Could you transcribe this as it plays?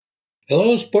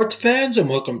Hello, sports fans, and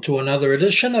welcome to another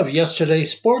edition of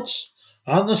Yesterday's Sports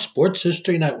on the Sports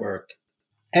History Network.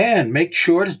 And make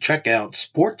sure to check out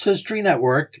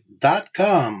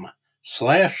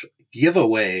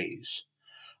sportshistorynetwork.com/giveaways.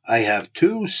 I have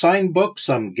 2 signed books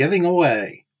I'm giving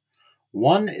away.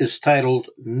 One is titled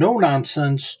No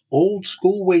Nonsense Old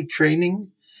School Weight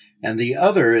Training, and the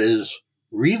other is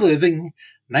Reliving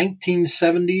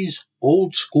 1970s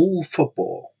Old School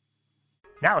Football.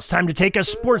 Now it's time to take a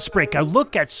sports break, a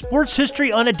look at sports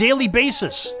history on a daily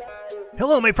basis.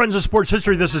 Hello, my friends of sports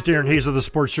history. This is Darren Hayes of the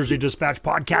Sports Jersey Dispatch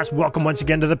podcast. Welcome once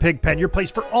again to the Pigpen, your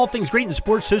place for all things great in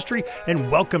sports history,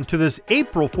 and welcome to this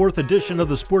April 4th edition of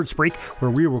the Sports Break, where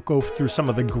we will go through some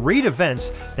of the great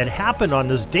events that happened on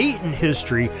this date in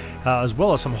history, as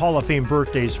well as some Hall of Fame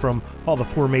birthdays from all the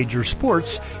 4 major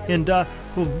sports, and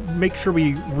we'll make sure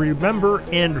we remember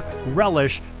and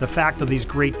relish the fact of these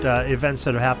great events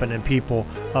that have happened in people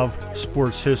of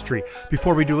sports history.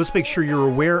 Before we do, let's make sure you're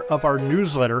aware of our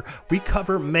newsletter. We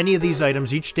cover many of these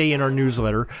items each day in our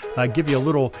newsletter, give you a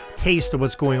little taste of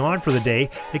what's going on for the day.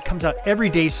 It comes out every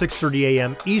day, 6:30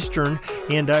 a.m. Eastern,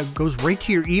 and goes right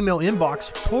to your email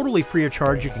inbox, totally free of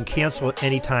charge. You can cancel at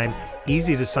any time.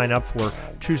 Easy to sign up for.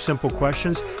 2 simple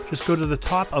questions. Just go to the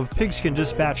top of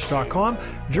pigskindispatch.com,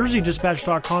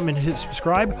 jerseydispatch.com, and hit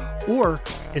subscribe, or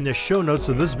in the show notes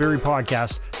of this very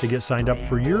podcast to get signed up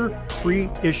for your free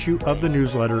issue of the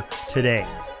newsletter today.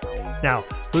 Now,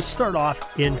 let's start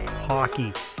off in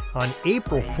hockey. On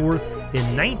April 4th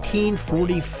in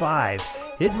 1945,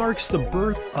 it marks the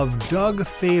birth of Doug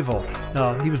Favell.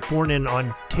 He was born in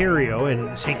Ontario,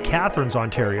 in St. Catharines,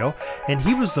 Ontario, and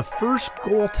he was the first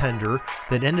goaltender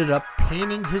that ended up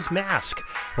painting his mask.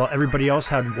 While everybody else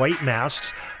had white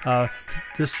masks,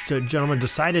 this gentleman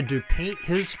decided to paint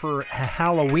his for a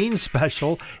Halloween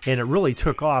special, and it really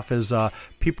took off as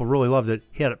people really loved it.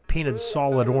 He had it painted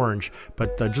solid orange,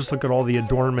 but just look at all the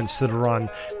adornments that are on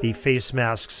the face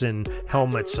masks and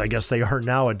helmets, I guess they are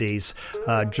nowadays.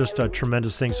 Just a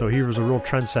tremendous thing. So he was a real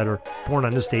trendsetter, born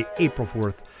on this day, April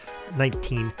 4th,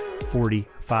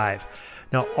 1945.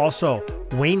 Now, also,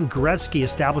 Wayne Gretzky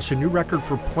established a new record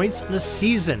for points in a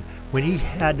season when he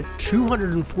had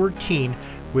 214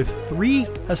 with 3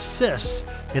 assists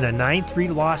in a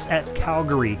 9-3 loss at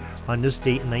Calgary on this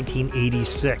date in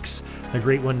 1986. The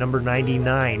great one, number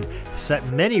 99, set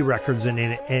many records in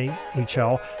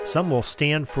NHL. Some will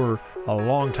stand for a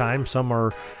long time. Some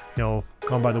are,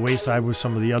 gone by the wayside with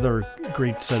some of the other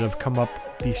greats that have come up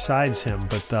besides him.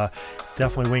 But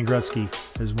definitely Wayne Gretzky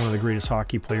is one of the greatest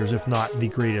hockey players, if not the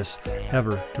greatest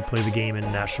ever to play the game in the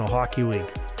National Hockey League.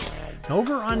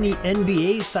 Over on the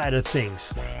NBA side of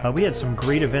things, we had some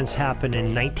great events happen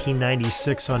in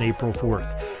 1996 on April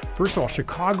 4th. First of all,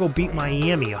 Chicago beat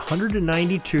Miami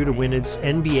 192 to win its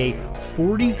NBA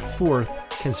 44th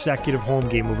consecutive home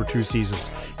game over 2 seasons.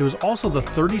 It was also the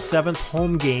 37th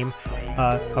home game,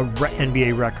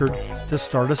 NBA record to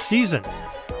start a season.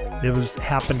 It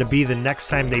happened to be the next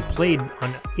time they played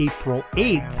on April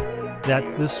 8th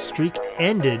that this streak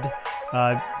ended.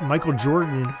 Michael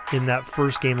Jordan, in that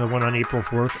first game that went on April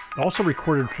 4th, also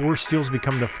recorded 4 steals,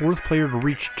 becoming the 4th player to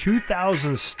reach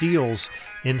 2,000 steals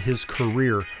in his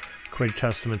career. Quite a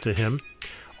testament to him.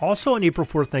 Also on April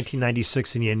 4th,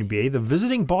 1996 in the NBA, the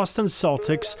visiting Boston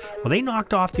Celtics, they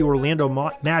knocked off the Orlando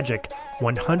Magic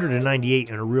 198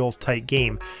 in a real tight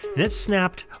game, and it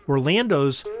snapped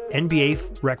Orlando's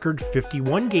NBA record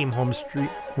 51-game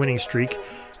winning streak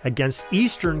against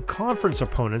Eastern Conference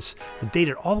opponents that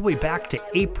dated all the way back to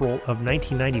April of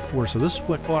 1994. So this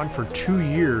went on for 2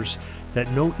 years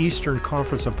that no Eastern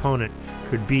Conference opponent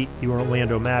could beat the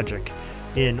Orlando Magic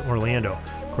in Orlando.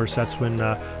 Of course, that's when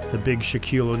the big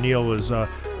Shaquille O'Neal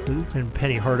and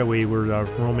Penny Hardaway were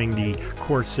roaming the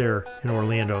courts there in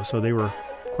Orlando. So they were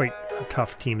quite a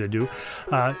tough team to do.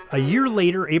 A year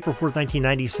later, April 4th,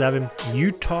 1997,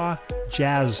 Utah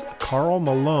Jazz Karl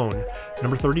Malone,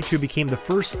 number 32, became the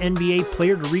first NBA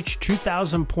player to reach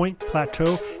 2,000-point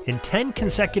plateau in 10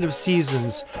 consecutive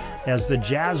seasons as the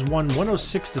Jazz won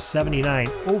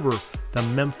 106-79 over the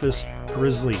Memphis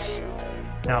Grizzlies.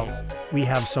 Now, we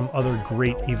have some other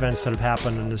great events that have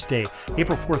happened on this day.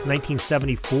 April 4th,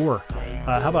 1974.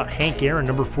 How about Hank Aaron,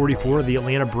 number 44 of the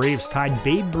Atlanta Braves, tied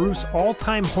Babe Ruth's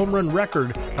all-time home run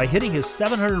record by hitting his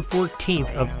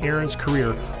 714th of Aaron's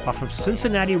career off of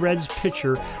Cincinnati Reds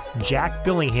pitcher Jack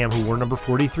Billingham, who wore number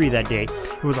 43 that day.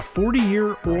 It was a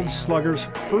 40-year-old slugger's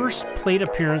first plate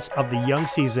appearance of the young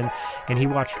season, and he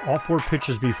watched all 4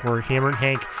 pitches before Hammerin'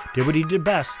 Hank did what he did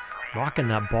best, knocking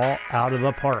that ball out of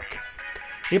the park.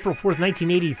 April 4th,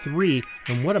 1983,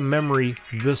 and what a memory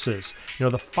this is. You know,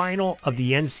 the final of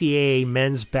the NCAA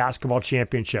Men's Basketball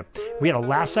Championship. We had a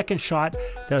last-second shot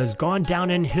that has gone down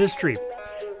in history.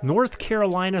 North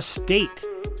Carolina State,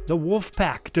 the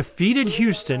Wolfpack, defeated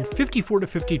Houston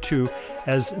 54-52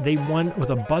 as they won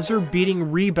with a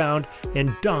buzzer-beating rebound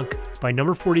and dunk by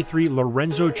number 43,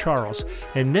 Lorenzo Charles.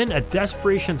 And then a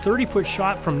desperation 30-foot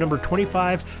shot from number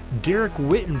 25, Derek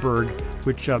Wittenberg,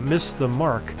 which missed the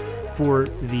mark for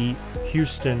the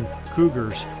Houston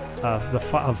Cougars of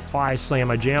Phi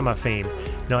Slamma Jamma fame.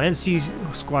 Now, NC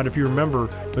squad, if you remember,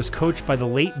 was coached by the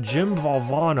late Jim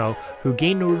Valvano, who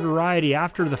gained notoriety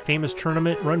after the famous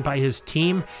tournament run by his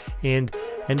team and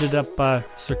ended up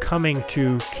succumbing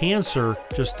to cancer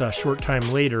just a short time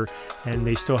later. And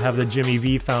they still have the Jimmy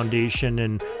V Foundation,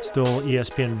 and still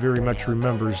ESPN very much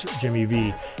remembers Jimmy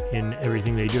V in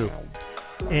everything they do.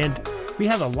 And we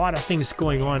have a lot of things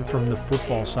going on from the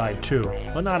football side too.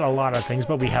 Well, not a lot of things,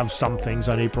 but we have some things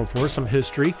on April 4th, some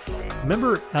history.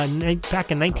 Remember back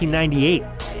in 1998,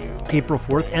 April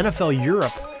 4th, NFL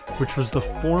Europe, which was the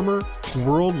former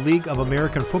World League of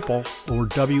American Football, or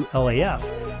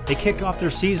WLAF, they kicked off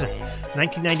their season.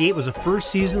 1998 was the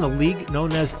first season the league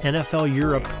known as NFL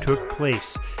Europe took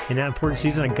place. In that important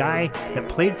season, a guy that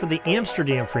played for the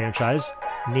Amsterdam franchise,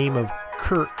 name of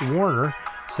Kurt Warner,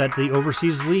 set the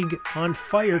overseas league on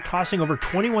fire, tossing over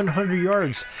 2,100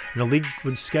 yards. And the league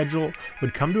would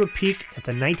come to a peak at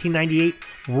the 1998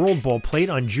 World Bowl, played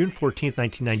on June 14,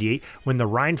 1998, when the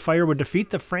Rhine Fire would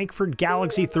defeat the Frankfurt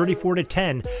Galaxy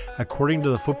 34-10. According to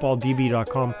the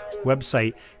FootballDB.com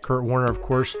website, Kurt Warner, of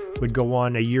course, would go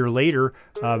on a year later,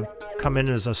 come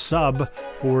in as a sub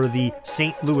for the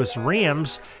St. Louis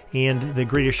Rams and the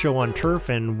Greatest Show on Turf,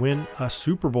 and win a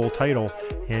Super Bowl title,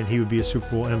 and he would be a Super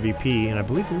Bowl MVP, and I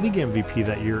believe the league MVP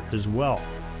that year as well.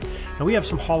 Now we have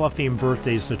some Hall of Fame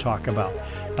birthdays to talk about.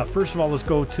 First of all, let's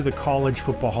go to the College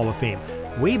Football Hall of Fame.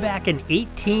 Way back in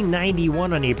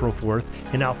 1891 on April 4th,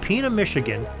 in Alpena,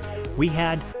 Michigan, we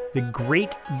had the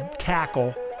great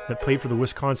tackle that played for the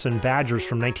Wisconsin Badgers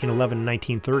from 1911 to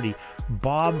 1930,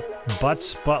 Bob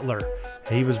Butts Butler.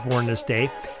 He was born this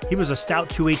day. He was a stout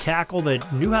two-way tackle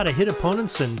that knew how to hit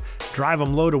opponents and drive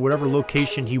them low to whatever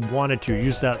location he wanted to,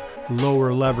 use that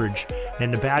lower leverage.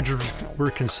 And the Badgers were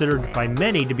considered by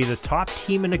many to be the top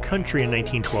team in the country in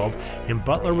 1912, and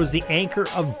Butler was the anchor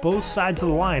of both sides of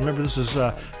the line. Remember, this is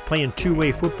playing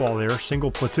two-way football there,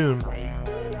 single platoon.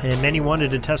 And many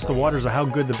wanted to test the waters of how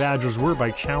good the Badgers were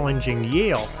by challenging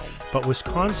Yale. But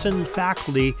Wisconsin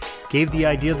faculty gave the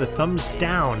idea the thumbs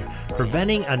down,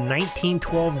 preventing a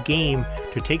 1912 game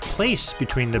to take place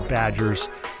between the Badgers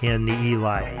and the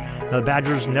Eli. Now, the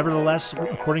Badgers, nevertheless,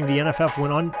 according to the NFF,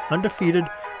 went on undefeated,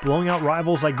 blowing out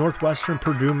rivals like Northwestern,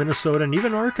 Purdue, Minnesota, and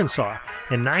even Arkansas.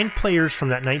 And 9 players from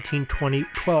that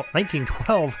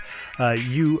 1912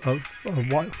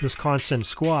 Wisconsin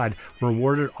squad were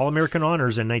awarded All-American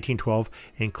honors in 1912,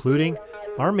 including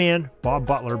our man, Bob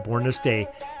Butler, born this day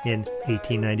in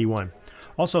 1891.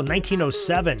 Also,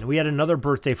 1907, we had another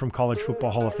birthday from College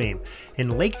Football Hall of Fame.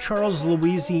 In Lake Charles,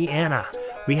 Louisiana,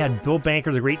 we had Bill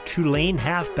Banker, the great Tulane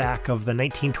halfback of the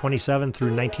 1927 through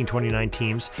 1929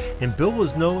 teams. And Bill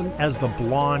was known as the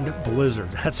Blonde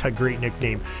Blizzard. That's a great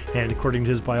nickname. And according to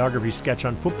his biography sketch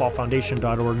on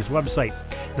footballfoundation.org's website.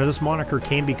 Now, this moniker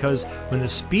came because when the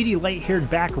speedy light-haired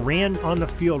back ran on the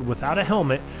field without a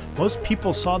helmet, most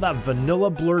people saw that vanilla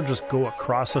blur just go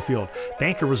across the field.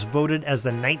 Banker was voted as the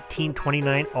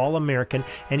 1929 All-American,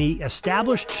 and he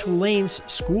established Tulane's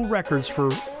school records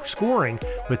for scoring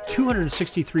with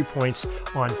 263 points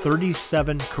on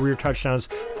 37 career touchdowns,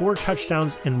 4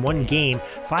 touchdowns in one game,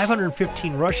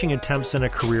 515 rushing attempts in a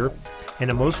career, and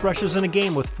the most rushes in a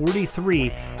game with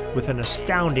 43, with an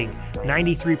astounding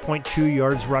 93.2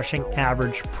 yards rushing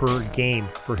average per game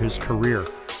for his career.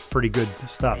 Pretty good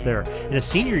stuff there. In his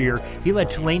senior year, he led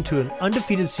Tulane to an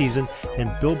undefeated season,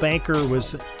 and Bill Banker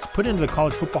was put into the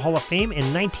College Football Hall of Fame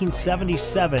in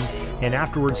 1977, and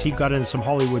afterwards he got in some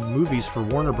Hollywood movies for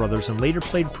Warner Brothers and later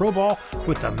played pro ball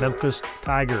with the Memphis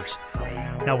Tigers.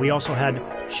 Now, we also had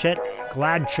Chet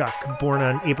Gladchuk, born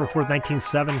on April 4th,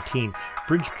 1917,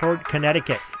 Bridgeport,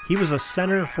 Connecticut. He was a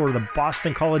center for the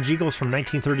Boston College Eagles from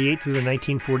 1938 through the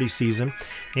 1940 season,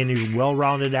 and he was a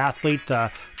well-rounded athlete,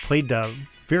 played the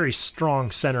very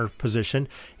strong center position.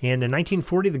 And in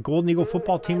 1940, the Golden Eagle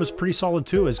football team was pretty solid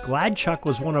too, as Gladchuk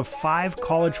was one of 5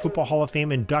 College Football Hall of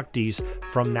Fame inductees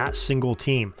from that single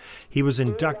team. He was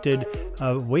inducted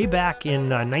way back in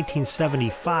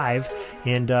 1975,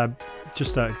 and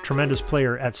just a tremendous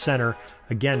player at center,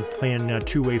 again playing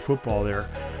two-way football there.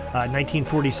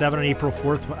 1947 on April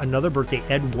 4th, another birthday,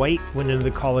 Ed White went into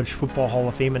the College Football Hall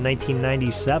of Fame in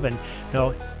 1997.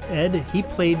 Now, Ed, he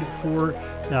played for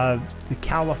the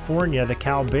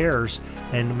Cal Bears,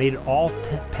 and made all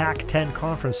Pac-10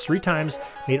 conference 3 times,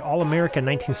 made All-America in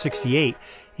 1968.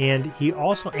 And he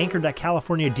also anchored that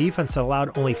California defense that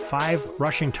allowed only 5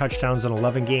 rushing touchdowns in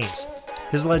 11 games.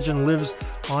 His legend lives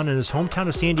on in his hometown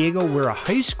of San Diego, where a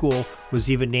high school was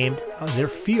even named their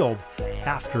field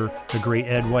after the great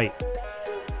Ed White.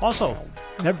 Also,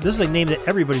 this is a name that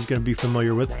everybody's going to be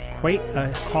familiar with, quite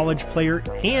a college player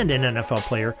and an NFL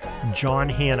player, John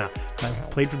Hannah.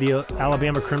 Played for the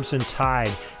Alabama Crimson Tide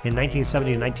in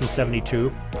 1970 and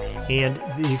 1972, and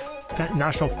the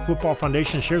National Football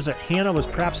Foundation shares that Hannah was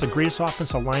perhaps the greatest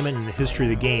offensive lineman in the history of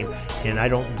the game, and I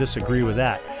don't disagree with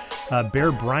that.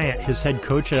 Bear Bryant, his head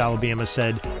coach at Alabama,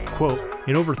 said, quote,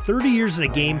 "In over 30 years in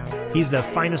the game, he's the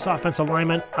finest offensive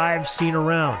lineman I've seen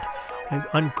around,"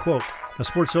 unquote. Now,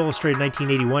 Sports Illustrated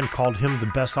 1981 called him the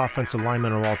best offensive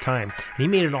lineman of all time. And he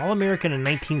made an All-American in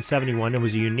 1971 and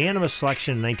was a unanimous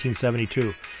selection in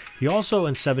 1972. He also,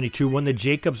 in 72, won the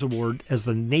Jacobs Award as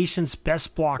the nation's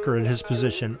best blocker at his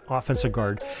position, offensive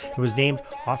guard. He was named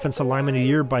Offensive Lineman of the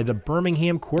Year by the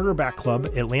Birmingham Quarterback Club,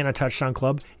 Atlanta Touchdown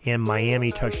Club, and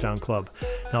Miami Touchdown Club.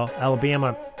 Now,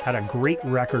 Alabama had a great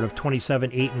record of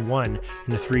 27-8-1 in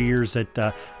the 3 years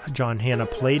that John Hannah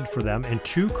played for them, and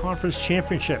 2 conference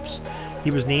championships. He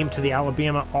was named to the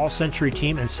Alabama All-Century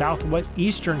Team and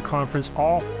Southeastern Conference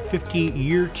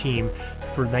All-50-Year Team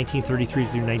for 1933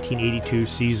 through 1982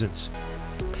 seasons.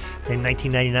 In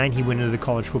 1999, he went into the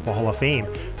College Football Hall of Fame.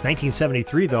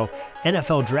 1973, though,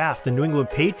 NFL Draft, the New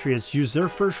England Patriots used their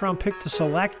first-round pick to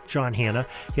select John Hannah.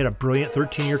 He had a brilliant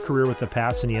 13-year career with the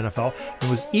Pats in the NFL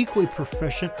and was equally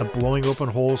proficient at blowing open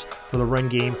holes for the run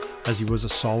game, as he was a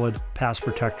solid pass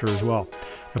protector as well.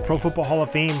 The Pro Football Hall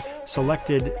of Fame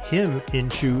selected him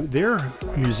into their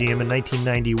museum in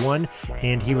 1991,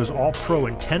 and he was All-Pro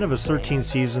in 10 of his 13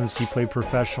 seasons he played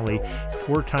professionally,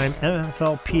 4-time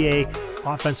NFLPA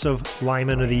Offensive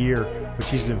Lineman of the Year, which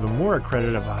he's even more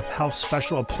accredited of how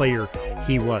special a player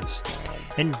he was.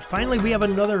 And finally, we have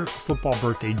another football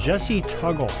birthday. Jesse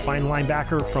Tuggle, fine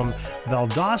linebacker from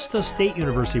Valdosta State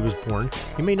University, was born.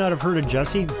 You may not have heard of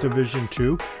Jesse, Division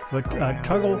II, but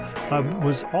Tuggle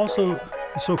was also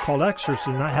so-called extras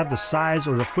did not have the size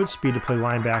or the foot speed to play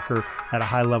linebacker at a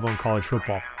high level in college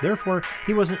football. Therefore,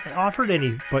 he wasn't offered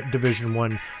any but Division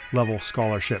I level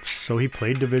scholarships. So he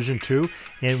played Division II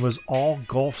and was all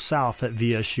Gulf South at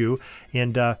VSU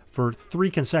and for 3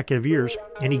 consecutive years,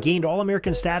 and he gained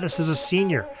All-American status as a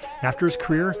senior. After his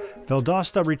career,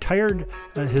 Valdosta retired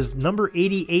his number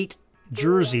 88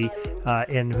 jersey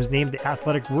and was named the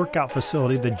athletic workout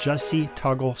facility, the Jesse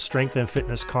Tuggle Strength and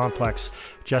Fitness Complex.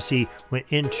 Jesse went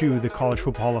into the College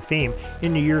Football Hall of Fame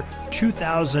in the year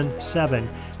 2007.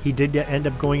 He did end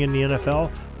up going in the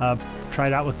NFL,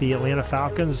 tried out with the Atlanta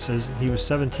Falcons as he was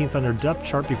 17th on their depth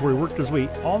chart before he worked his way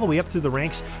all the way up through the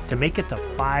ranks to make it to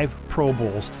 5 Pro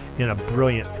Bowls in a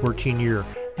brilliant 14-year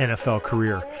NFL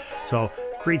career. So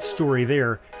great story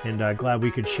there, and glad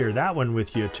we could share that one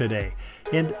with you today.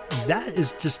 And that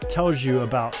is just tells you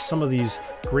about some of these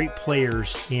great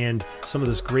players and some of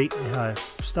this great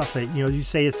stuff that, you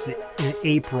say it's in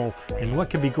April, and what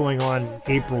could be going on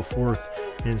April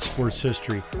 4th in sports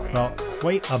history. Well,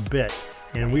 quite a bit.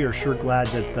 And we are sure glad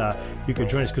that you could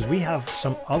join us, because we have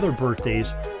some other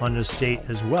birthdays on this date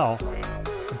as well.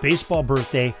 Baseball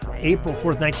birthday, April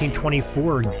 4th,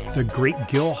 1924, the great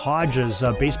Gil Hodges,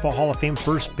 Baseball Hall of Fame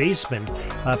first baseman,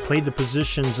 played the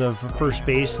positions of first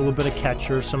base, a little bit of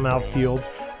catcher, some outfield.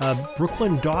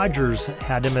 Brooklyn Dodgers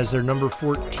had him as their number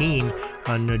 14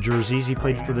 on jerseys. He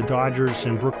played for the Dodgers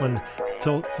in Brooklyn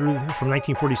from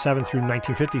 1947 through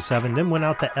 1957, then went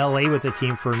out to LA with the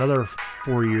team for another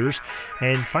 4 years.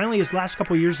 And finally, his last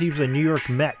couple of years, he was a New York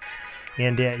Mets.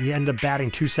 And he ended up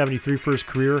batting .273 for his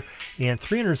career and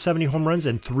 370 home runs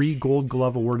and 3 Gold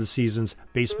Glove awarded seasons.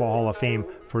 Baseball Hall of Fame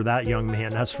for that young man,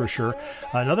 that's for sure.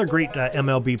 Another great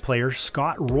MLB player,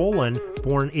 Scott Rowland,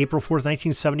 born April 4th,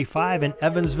 1975 in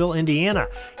Evansville, Indiana.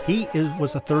 He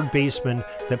was a third baseman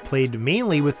that played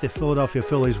mainly with the Philadelphia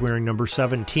Phillies wearing number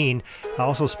 17.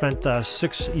 Also spent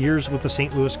 6 years with the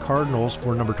St. Louis Cardinals,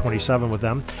 wore number 27 with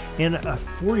them, and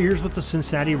 4 years with the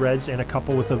Cincinnati Reds and a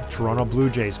couple with the Toronto Blue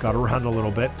Jays. Got around a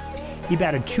little bit. He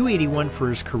batted .281 for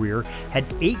his career, had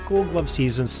 8 Gold Glove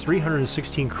seasons,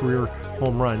 316 career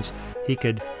home runs. He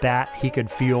could bat, he could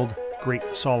field, great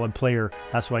solid player.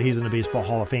 That's why he's in the Baseball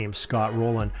Hall of Fame. Scott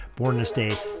Rowland, born this day,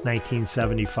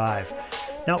 1975.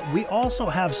 Now, we also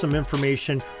have some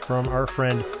information from our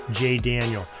friend Jay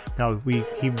Daniel. Now,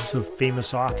 he was the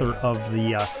famous author of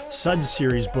the Suds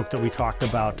series book that we talked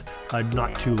about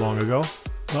not too long ago.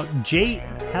 Well, Jay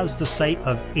has the site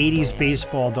of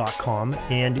 80sbaseball.com,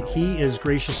 and he is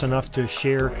gracious enough to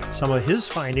share some of his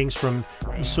findings from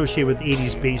associated with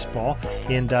 80s baseball,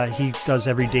 and he does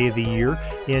every day of the year,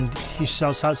 and he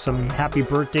shouts out some happy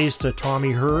birthdays to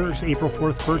Tommy Herr's April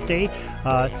 4th birthday,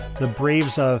 the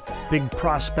Braves' big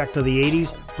prospect of the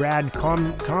 80s, Brad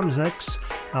Komsnix.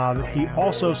 He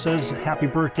also says happy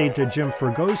birthday to Jim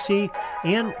Fregosi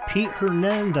and Pete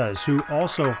Hernandez, who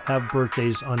also have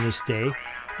birthdays on this day.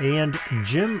 And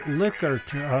Jim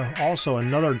Lickert, also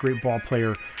another great ball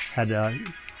player, had a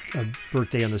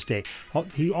birthday on this day.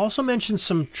 He also mentioned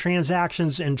some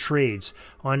transactions and trades.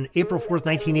 On April 4th,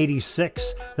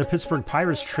 1986, the Pittsburgh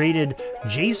Pirates traded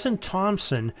Jason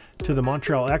Thompson to the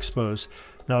Montreal Expos.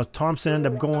 Now, Thompson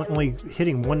ended up only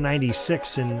hitting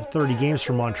 196 in 30 games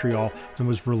for Montreal and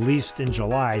was released in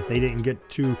July. They didn't get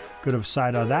too good of a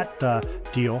side on that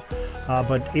deal.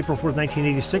 But April 4th,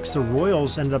 1986, the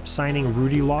Royals ended up signing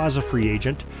Rudy Law as a free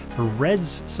agent. The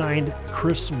Reds signed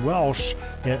Chris Welsh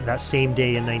that same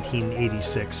day in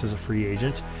 1986 as a free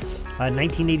agent.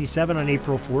 1987, on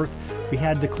April 4th, we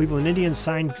had the Cleveland Indians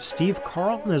sign Steve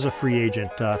Carlton as a free agent.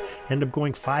 Ended up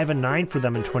going 5-9 for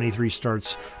them in 23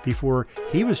 starts before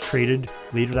he was traded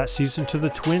later that season to the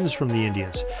Twins from the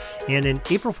Indians. And in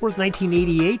April 4th,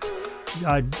 1988,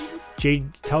 Jay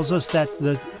tells us that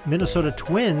the Minnesota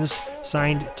Twins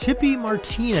signed Tippy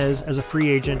Martinez as a free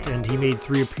agent, and he made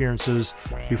 3 appearances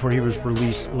before he was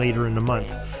released later in the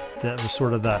month. That was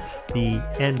sort of the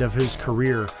end of his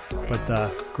career,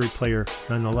 but great player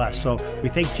nonetheless. So we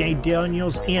thank Jay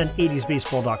Daniels and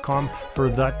 80sbaseball.com for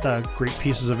that great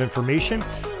pieces of information.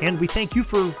 And we thank you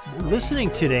for listening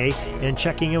today and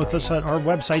checking in with us at our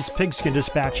websites, Pigskin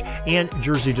Dispatch and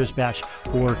Jersey Dispatch,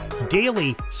 for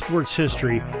daily sports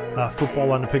history,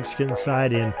 football on the Pigskin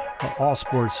side and all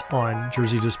sports on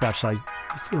Jersey Dispatch side.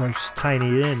 Tying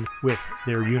it in with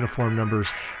their uniform numbers.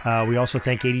 We also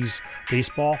thank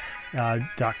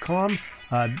 80sbaseball.com,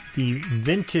 the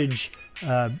vintage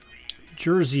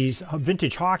jerseys,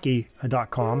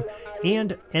 vintagehockey.com,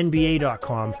 and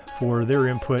NBA.com for their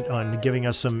input on giving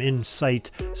us some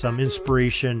insight, some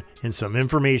inspiration, and some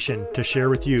information to share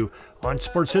with you on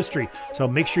sports history. So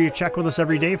make sure you check with us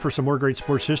every day for some more great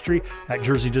sports history at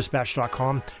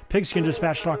jerseydispatch.com,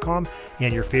 pigskinddispatch.com,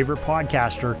 and your favorite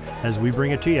podcaster as we bring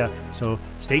it to you. So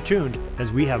stay tuned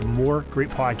as we have more great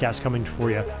podcasts coming for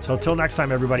you. So until next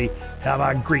time, everybody, have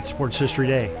a great sports history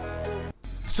day.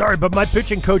 Sorry, but my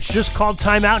pitching coach just called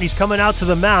timeout and he's coming out to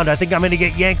the mound. I think I'm going to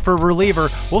get yanked for a reliever.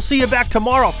 We'll see you back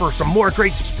tomorrow for some more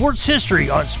great sports history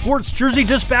on Sports Jersey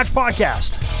Dispatch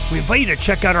Podcast. We invite you to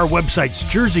check out our websites,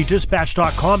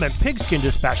 jerseydispatch.com and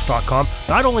pigskinddispatch.com.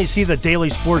 Not only see the daily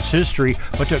sports history,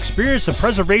 but to experience the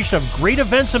preservation of great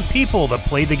events and people that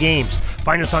play the games.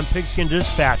 Find us on Pigskin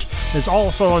Dispatch. It's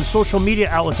also on social media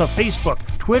outlets of Facebook,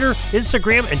 Twitter,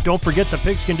 Instagram, and don't forget the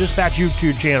Pigskin Dispatch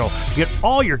YouTube channel to get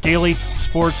all your daily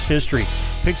sports history.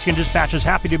 Pigskin Dispatch is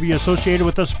happy to be associated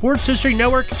with the Sports History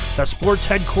Network, the sports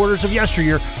headquarters of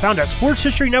yesteryear, found at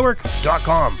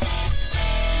sportshistorynetwork.com.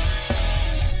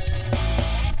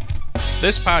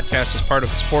 This podcast is part of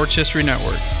the Sports History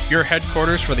Network, your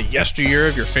headquarters for the yesteryear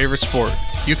of your favorite sport.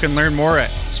 You can learn more at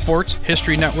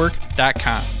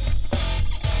sportshistorynetwork.com.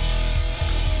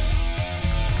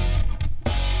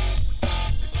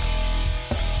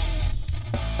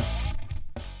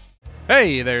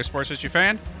 Hey there, sports history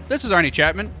fan. This is Arnie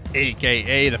Chapman,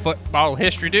 aka the Football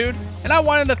History Dude, and I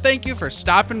wanted to thank you for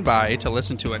stopping by to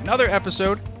listen to another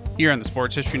episode here on the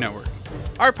Sports History Network.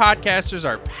 Our podcasters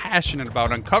are passionate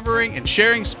about uncovering and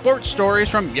sharing sports stories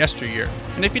from yesteryear.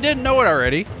 And if you didn't know it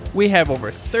already, we have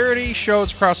over 30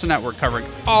 shows across the network covering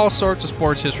all sorts of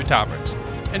sports history topics.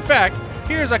 In fact,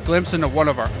 here's a glimpse into one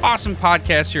of our awesome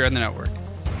podcasts here on the network.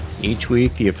 Each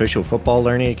week, the official Football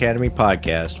Learning Academy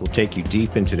podcast will take you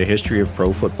deep into the history of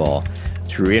pro football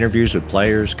through interviews with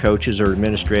players, coaches, or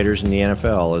administrators in the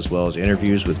NFL, as well as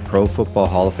interviews with Pro Football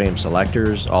Hall of Fame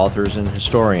selectors, authors, and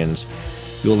historians.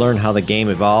 You'll learn how the game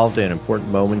evolved and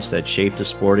important moments that shaped the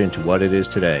sport into what it is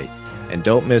today. And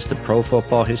don't miss the Pro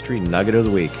Football History Nugget of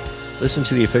the Week. Listen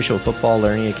to the official Football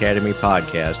Learning Academy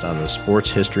podcast on the Sports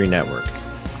History Network.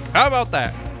 How about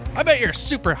that? I bet you're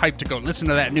super hyped to go listen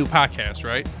to that new podcast,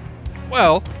 right?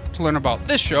 Well, to learn about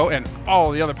this show and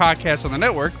all the other podcasts on the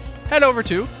network, head over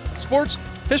to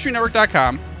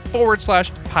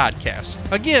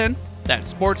sportshistorynetwork.com/podcast. Again,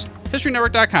 that's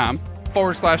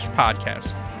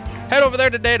sportshistorynetwork.com/podcast. Head over there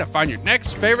today to find your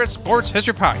next favorite sports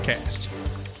history podcast.